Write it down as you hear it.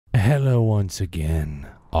Hello once again,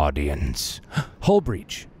 audience. Hull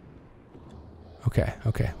breach. Okay,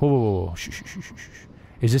 okay. Whoa, whoa, whoa, whoa. Shh, shh, shh, shh, shh.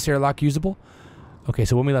 Is this airlock usable? Okay,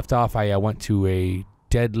 so when we left off, I went to a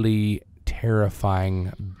deadly,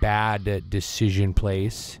 terrifying, bad decision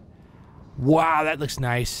place. Wow, that looks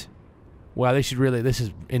nice. Wow, they should really... This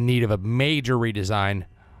is in need of a major redesign.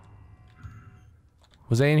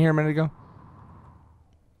 Was I in here a minute ago?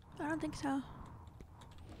 I don't think so.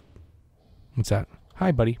 What's that?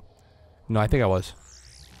 Hi, buddy. No, I think I was.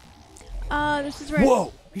 This is where...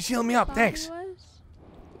 Whoa! He's healing me up. Thanks.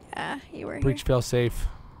 Yeah, you were Breach here. fail safe.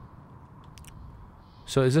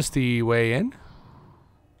 So is this the way in?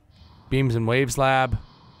 Beams and waves lab.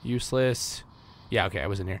 Useless. Yeah, okay, I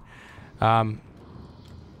was in here. Alright,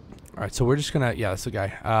 so we're just gonna... Yeah, that's the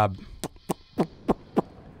guy.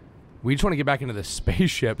 We just want to get back into the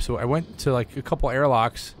spaceship. So I went to like a couple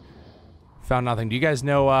airlocks. Found nothing. Do you guys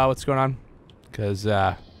know what's going on? Because...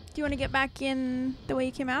 Do you want to get back in the way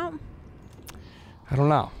you came out? I don't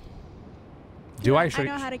know. Do I? I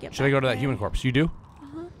know how to get should I go to that there. human corpse? You do?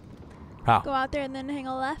 Uh-huh. How? Go out there and then hang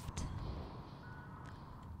a left.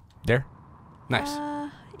 There? Nice.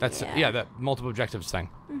 That's yeah. yeah, that multiple objectives thing.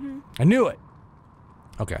 Mm-hmm. I knew it.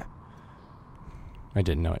 Okay. I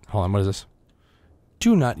didn't know it. Hold on, what is this?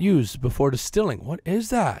 Do not use before distilling. What is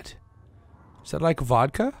that? Is that like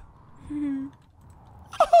vodka? Mm-hmm.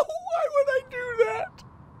 Oh, why would I do that?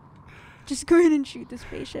 Just go in and shoot the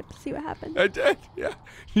spaceship. See what happens. I did, yeah.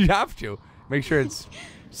 You have to. Make sure it's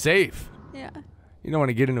safe. Yeah. You don't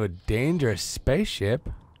want to get into a dangerous spaceship.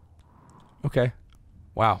 Okay.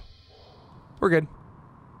 Wow. We're good.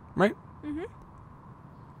 Right? Mm-hmm.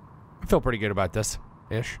 I feel pretty good about this.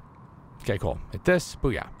 Ish. Okay, cool. Hit this.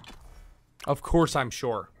 Booyah. Of course I'm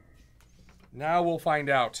sure. Now we'll find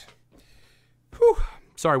out. Whew.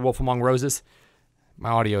 Sorry, Wolf Among Roses.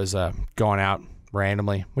 My audio is going out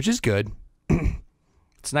randomly, which is good.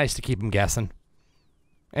 It's nice to keep them guessing.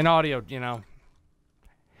 And audio, you know,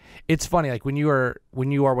 it's funny. Like when you are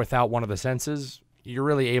without one of the senses, you're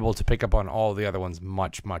really able to pick up on all the other ones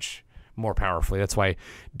much, much more powerfully. That's why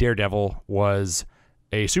Daredevil was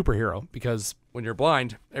a superhero, because when you're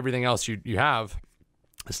blind, everything else you have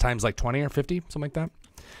is times like 20 or 50, something like that.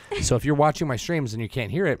 So if you're watching my streams and you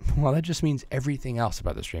can't hear it, well, that just means everything else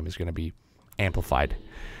about the stream is going to be amplified.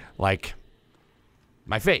 Like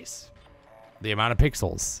my face, the amount of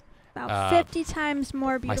pixels. About 50 times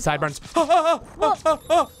more beautiful. My sideburns. Oh,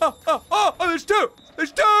 there's two.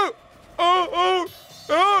 There's two.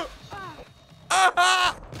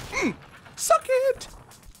 Suck it.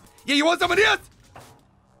 Yeah, you want some of this?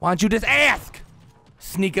 Why don't you just ask?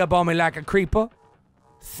 Sneak up on me like a creeper.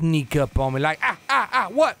 Sneak up on me like,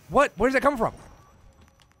 what? What? Where's that coming from?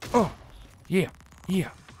 Oh, yeah.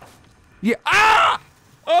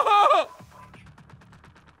 Oh!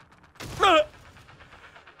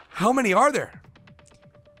 How many are there?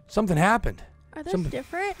 Something happened. Are those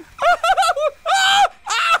different?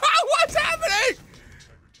 What's happening?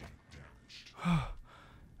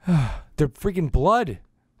 They're freaking blood.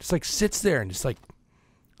 Just like sits there and just like...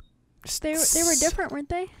 They were different, weren't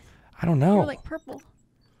they? I don't know. They were like purple.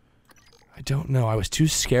 I don't know. I was too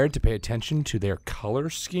scared to pay attention to their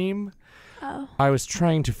color scheme. Oh. I was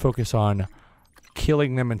trying to focus on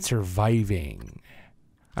killing them and surviving.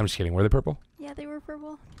 I'm just kidding. Were they purple? Yeah, they were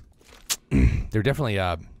purple. They're definitely,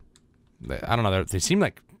 I don't know. They seem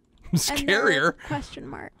like scarier. Question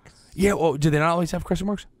marks. Yeah, well, do they not always have question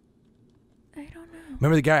marks? I don't know.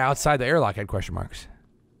 Remember the guy outside the airlock had question marks?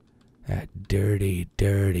 That dirty,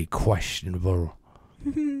 dirty, questionable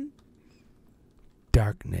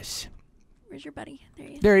darkness. Where's your buddy? There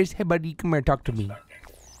he is. There he is. Hey, buddy, come here, talk to me.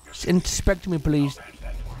 Inspect me, please.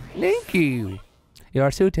 Thank you. Your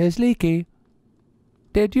suit is leaky.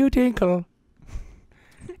 Did you tinkle?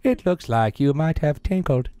 It looks like you might have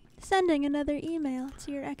tinkled. Sending another email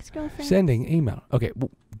to your ex-girlfriend. Sending email. Okay,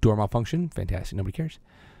 door malfunction. Fantastic. Nobody cares.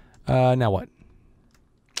 Now what?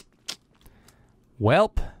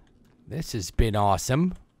 Welp. This has been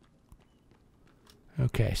awesome.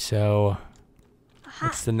 Okay, so...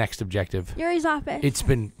 What's the next objective? Yuri's office.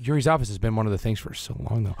 Yuri's office has been one of the things for so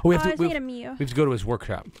long, though. Oh, we have to get a Mew. We have to go to his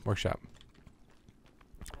workshop.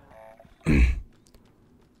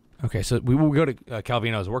 Okay, so we will go to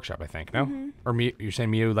Calvino's workshop, I think. No, or Mew, you're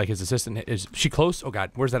saying Mew, like his assistant? Is she close? Oh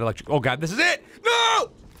God, where's that electric? Oh God, this is it!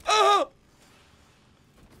 No!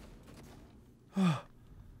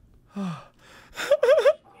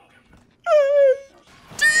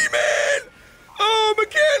 Demon! Oh,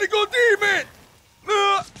 mechanical demon!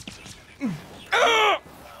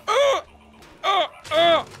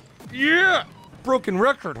 Yeah! Broken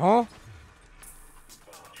record, huh?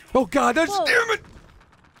 Oh God, that's damn it!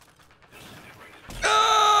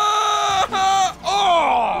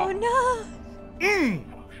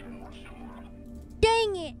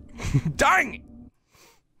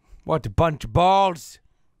 What a bunch of balls.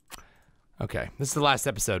 Okay, this is the last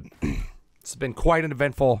episode. It's been quite an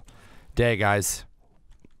eventful day, guys.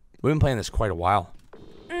 We've been playing this quite a while.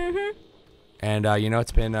 Mm-hmm. And, you know,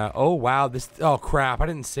 it's been, oh, wow, this, oh, crap, I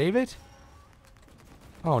didn't save it?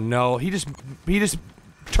 Oh, no, he just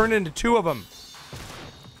turned into two of them.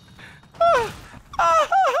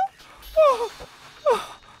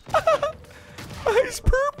 He's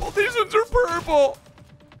purple, these ones are purple.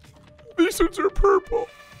 These ones are purple.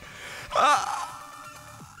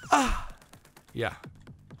 Yeah.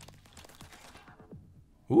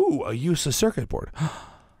 Ooh, a useless circuit board.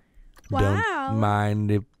 Wow. Don't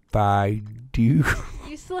mind if I do.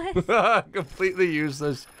 Useless. Completely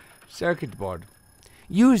useless circuit board.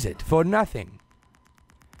 Use it for nothing.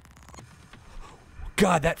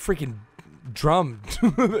 God, that freaking drum.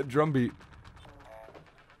 That drum beat.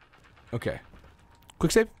 Okay.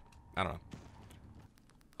 Quick save? I don't know.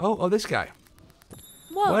 Oh, this guy.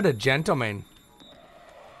 Whoa. What a gentleman.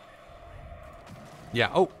 Yeah.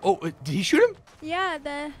 Oh, did he shoot him? Yeah,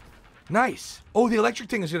 the... Nice. Oh, the electric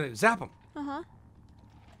thing is gonna zap him. Uh-huh.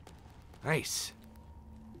 Nice.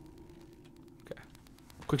 Okay.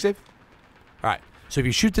 Quick save? Alright. So if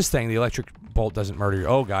you shoot this thing, the electric bolt doesn't murder you.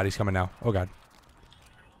 Oh god, he's coming now. Oh god.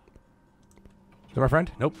 Is that my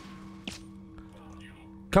friend? Nope.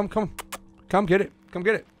 Come get it. Come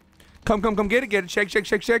get it. Come get it.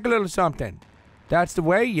 Shake a little something. That's the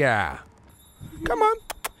way, yeah. Come on.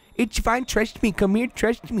 It's fine. Trust me. Come here.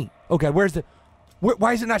 Trust me. Oh god, where's the...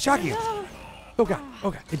 why is it not shocking us? Oh god.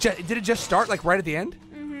 Okay. Did it just start like right at the end?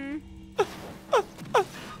 Mm-hmm.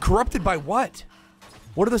 Corrupted by what?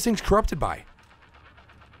 What are those things corrupted by?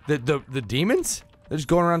 The demons? They're just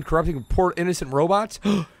going around corrupting poor innocent robots?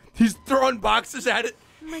 He's throwing boxes at it.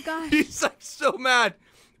 Oh my gosh. He's like so mad.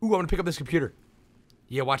 Ooh, I'm gonna pick up this computer.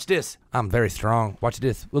 Yeah, watch this. I'm very strong. Watch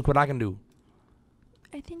this. Look what I can do.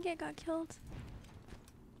 I think it got killed.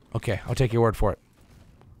 Okay, I'll take your word for it.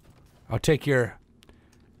 I'll take your...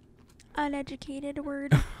 uneducated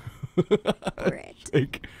word for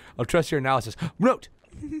it. I'll trust your analysis. Note.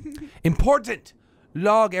 Important.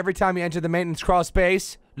 Log every time you enter the maintenance crawl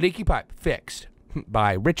space. Leaky pipe fixed.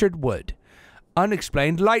 By Richard Wood.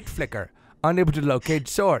 Unexplained light flicker. Unable to locate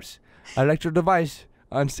source. Electrical device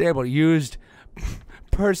unstable. Used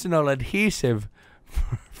personal adhesive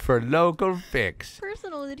for local fix.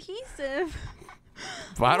 Personal adhesive.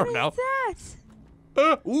 I don't know. What is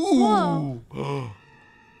that? Ooh. Whoa.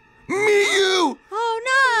 Me, you. Oh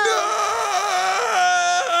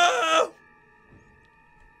no! No!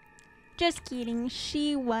 Just kidding.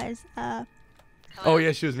 She was Oh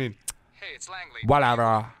yeah, she was mean. Hey, it's Langley.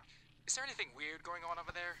 Whatever. Is there anything weird going on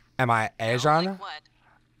over there? Am I Asian? Like what?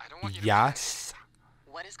 I don't want you to... Yes.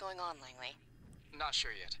 What is going on, Langley? Not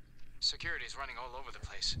sure yet. Security's running all over the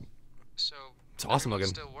place. So... It's awesome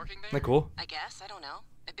everyone's looking. Still working there? Isn't that cool? I guess. I don't know.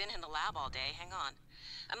 I've been in the lab all day. Hang on.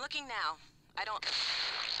 I'm looking now. I don't...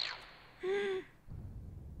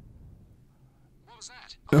 What was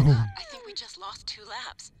that? Oh my god. I think we just lost 2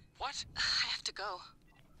 labs. What? I have to go.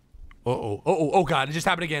 Oh god, it just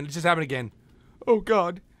happened again. Oh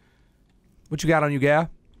god. What you got on you, gal?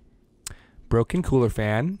 Broken cooler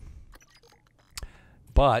fan.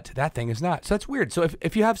 But that thing is not. So that's weird. So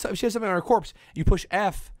if she has something on her corpse, you push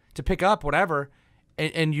F to pick up whatever,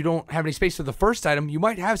 and you don't have any space for the first item, you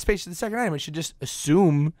might have space for the second item. It should just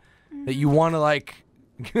assume that you want to like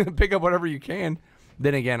pick up whatever you can.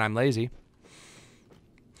 Then again, I'm lazy.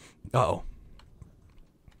 Uh-oh.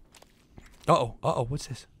 What's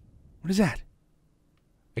this? What is that?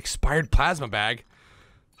 Expired plasma bag.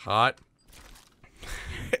 Hot.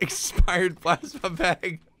 Expired plasma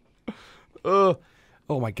bag. Oh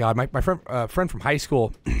my god. My friend from high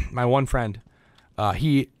school, my one friend,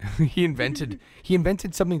 he invented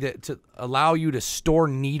something to allow you to store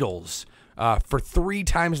needles for 3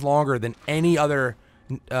 times longer than any other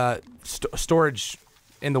storage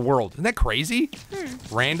in the world. Isn't that crazy?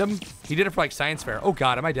 Random. He did it for like science fair. Oh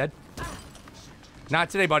god, am I dead? Not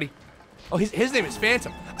today, buddy. Oh, his name is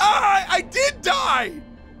Phantom. Ah, I did die.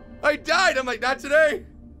 I died. I'm like, not today.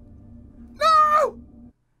 No.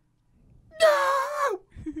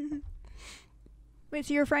 Wait,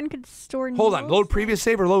 so your friend could store Hold on. needles? Load previous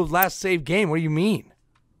save or load last save game? What do you mean?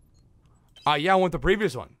 Yeah, I want the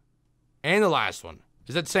previous one. And the last one.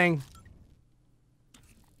 Is that saying...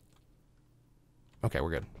 Okay,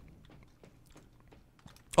 we're good.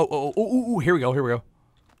 Oh, here we go.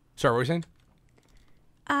 Sorry, what were you saying?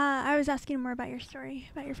 I was asking more about your story,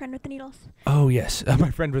 about your friend with the needles. Oh, yes. My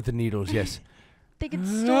friend with the needles, yes. They could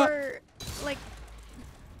store, like...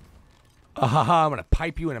 I'm gonna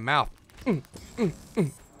pipe you in the mouth.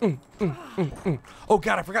 Oh,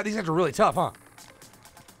 God, I forgot these guys are really tough, huh?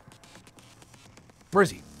 Where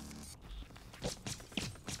is he?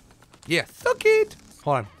 Yeah, suck it.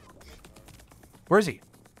 Hold on. Where is he?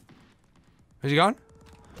 Is he gone?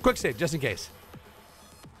 Quick save, just in case.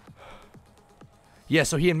 Yeah,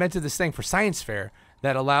 so he invented this thing for science fair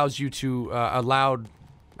that allows you to, allowed,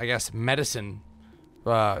 I guess, medicine,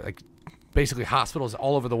 like basically hospitals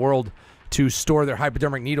all over the world to store their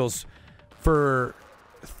hypodermic needles for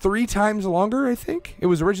 3 times longer, I think. It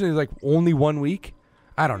was originally like only 1 week.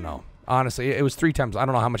 I don't know. Honestly, it was 3 times. I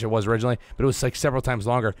don't know how much it was originally, but it was like several times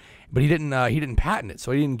longer. But he didn't patent it,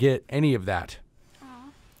 so he didn't get any of that.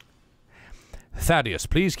 Aww. Thaddeus,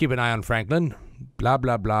 please keep an eye on Franklin. Blah,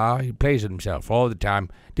 blah, blah. He plays with himself all the time.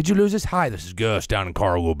 Did you lose this? Hi, this is Gus down in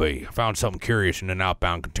Cargo Bay. I found something curious in an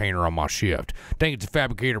outbound container on my shift. Think it's a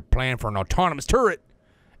fabricator plan for an autonomous turret.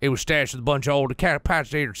 It was stashed with a bunch of old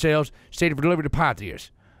capacitator cells, stated for delivery to Pythias.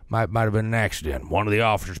 Might have been an accident. One of the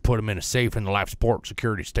officers put him in a safe in the life support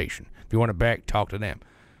security station. If you want it back, talk to them.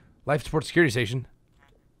 Life support security station?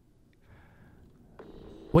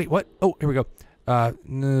 Wait, what? Oh, here we go. There's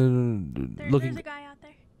a guy out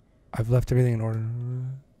there. I've left everything in order.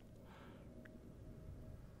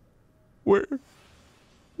 Where?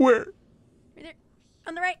 Right there.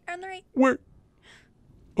 On the right. Where?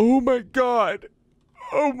 Oh my god.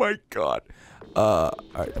 Oh my god.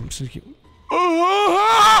 Alright, I'm just gonna keep.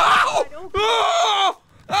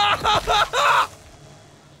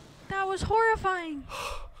 That was horrifying.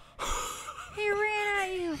 He ran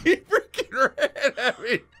at you. He freaking ran at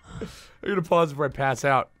me. I'm gonna pause before I pass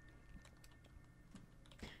out.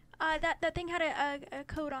 That thing had a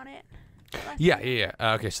code on it. Yeah.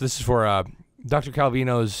 Okay, so this is for Dr.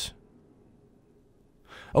 Calvino's.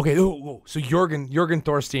 Okay, oh, so Jorgen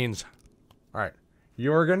Thorstein's. All right,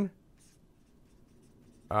 Jorgen.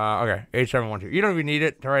 Okay, H712. You don't even need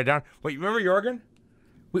it to write it down. Wait, you remember Jorgen?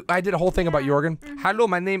 I did a whole thing about Jorgen. Hello,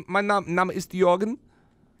 my name is Jorgen.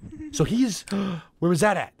 So he's, where was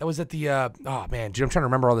that at? That was at the, oh man, dude, I'm trying to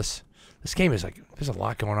remember all this. This game is like, there's a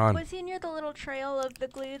lot going on. Was he near the little trail of the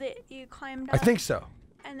glue that you climbed up? I think so.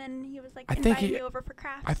 And then he was like I think inviting you over for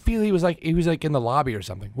crafts? I feel he was like in the lobby or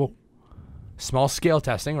something. Whoa. Small scale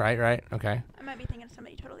testing, right, okay. I might be thinking of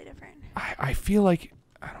somebody totally different. I feel like,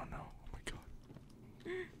 I don't know. Oh my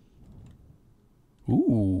god.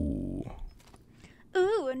 Ooh.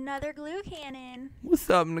 Ooh, another glue cannon. What's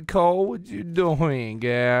up, Nicole? What you doing,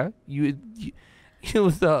 gal? You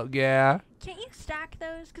what's up, gal? Can't you stack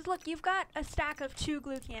those? Because look, you've got a stack of 2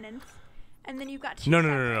 glue cannons, and then you've got 2.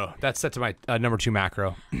 No. That's set to my number 2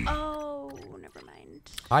 macro. Oh, never mind.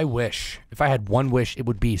 I wish. If I had one wish, it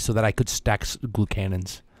would be so that I could stack glue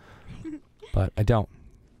cannons. But I don't.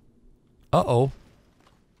 Uh-oh.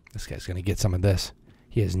 This guy's going to get some of this.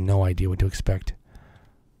 He has no idea what to expect.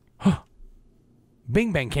 Huh.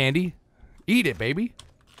 Bing Bang candy. Eat it, baby.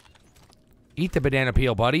 Eat the banana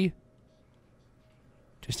peel, buddy.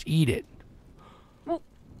 Just eat it. Oh,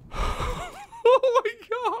 oh my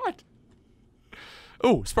god.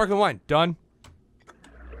 Oh, sparkling wine. Done.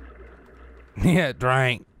 Yeah,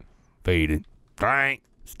 drink. Feed it. Drink.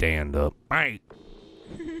 Stand up. Drink.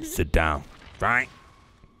 Sit down. Drink.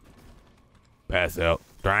 Pass out.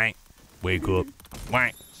 Drink. Wake up.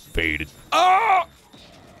 Drink. Feed it. Oh!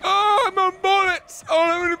 Oh, I'm on bullets. Oh,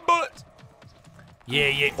 I'm in bullets.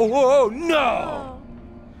 Yeah. Oh, no.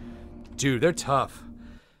 Dude, they're tough.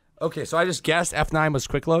 Okay, so I just guessed F9 was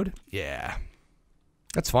quick load. Yeah.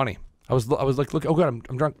 That's funny. I was like, look, oh god,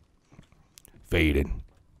 I'm drunk. Faded.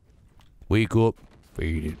 Wake up.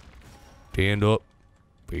 Faded. Stand up.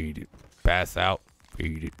 Faded. Pass out.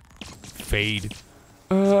 Faded. Fade.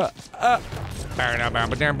 Is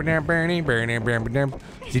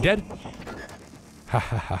he dead? Ha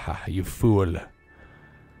ha ha ha, you fool.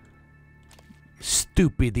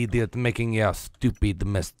 Stupid idiot making a stupid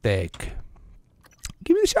mistake.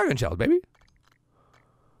 Give me the shotgun shells, baby.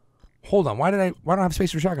 Hold on, why don't I have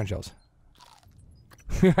space for shotgun shells?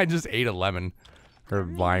 I just ate a lemon. Or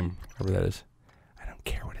lime, whatever that is. I don't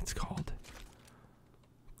care what it's called.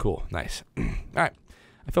 Cool, nice. Alright.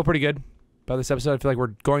 I feel pretty good about this episode. I feel like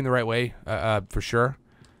we're going the right way, for sure.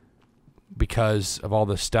 Because of all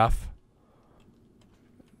the stuff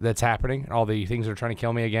that's happening. And all the things that are trying to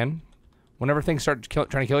kill me again. Whenever things start trying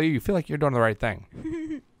to kill you, you feel like you're doing the right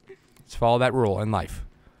thing. Just follow that rule in life.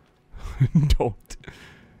 Don't.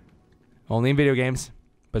 Only in video games.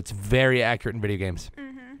 But it's very accurate in video games.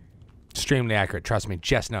 Mm-hmm. Extrememly accurate. Trust me.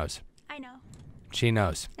 Jess knows. I know. She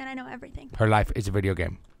knows. And I know everything. Her life is a video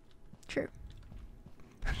game. True.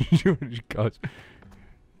 She goes,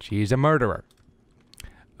 she's a murderer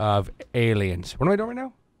of aliens. What am I doing right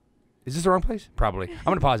now? Is this the wrong place? Probably. I'm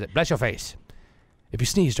going to pause it. Bless your face. If you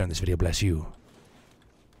sneeze during this video, bless you.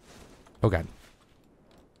 Oh, God.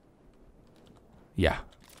 Yeah.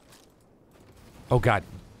 Oh God.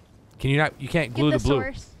 Can you not? You can't glue Get the blue.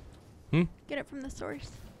 Source. Hmm? Get it from the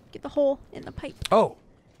source. Get the hole in the pipe. Oh.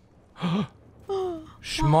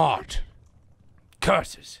 Smart.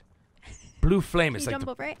 Curses. Blue flame is You like jump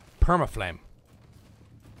the over it. permaflame.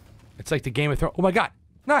 It's like the Game of Thrones. Oh my God.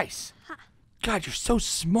 Nice. Ha. God, you're so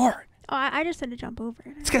smart. Oh, I just had to jump over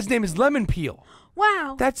it. This guy's name is Lemon Peel.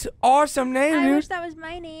 Wow. That's awesome name, I dude. wish that was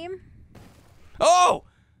my name. Oh!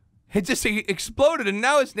 It just exploded, and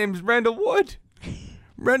now his name's Randall Wood.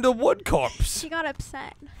 Randall Wood Corpse. She got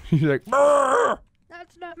upset. He's like, "Brr,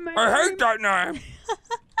 That's not my I name. hate that name.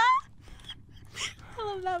 I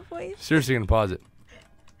love that voice. Seriously, gonna pause it.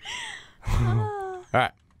 Ah. All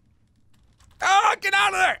right. Oh, get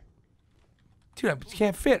out of there! Dude, I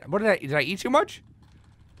can't fit. What did I eat too much?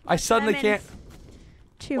 I suddenly Lemons. can't.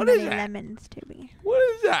 Too What is many that? lemons, Toby. What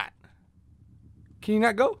is that? Can you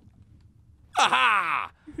not go?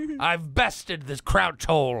 Aha! I've bested this crouch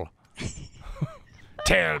hole.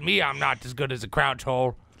 Tell me I'm not as good as a crouch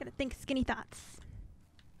hole. Gotta think skinny thoughts.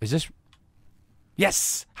 Is this?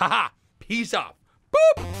 Yes! Haha! Peace off.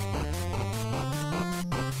 Boop!